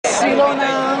Kilo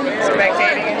now.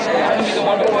 Spectating.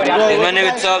 There's my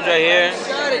nigga Tubbs right here.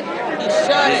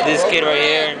 This kid right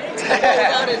here.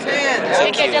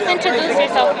 Okay, just introduce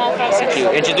yourself,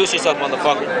 motherfucker. Introduce yourself,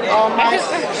 motherfucker.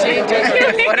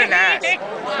 What an ass.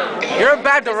 You're a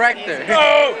bad director.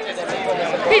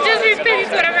 He just repeats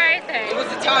whatever I say.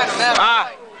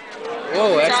 Ah.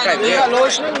 Whoa, that's quite You good. got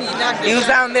lotion? You was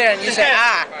down there and you said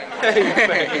ah.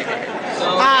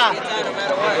 Ah.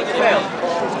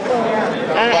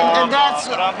 And that's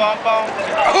Some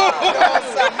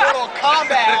Mortal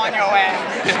Kombat on your ass.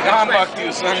 I'm back to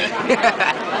you, son.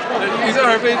 You saw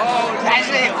her face? That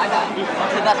shit.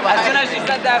 As soon as she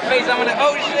said that face, I'm gonna,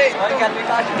 oh shit.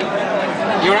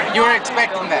 You were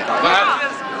expecting that.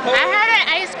 I heard an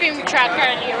ice cream truck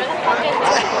earlier. What the fuck is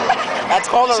that? That's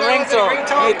called a ringtone.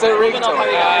 It's a ringtone.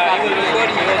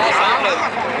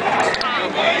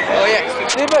 Oh yeah.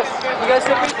 Sleepers, you guys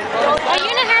sleeping? Oh, you're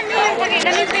gonna have me fucking,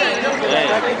 let me see.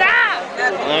 Stop!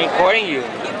 I'm recording you.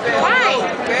 Why?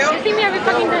 You see me every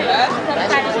fucking day.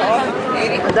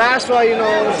 that's why, you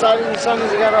know, Saturday and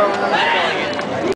Sundays you gotta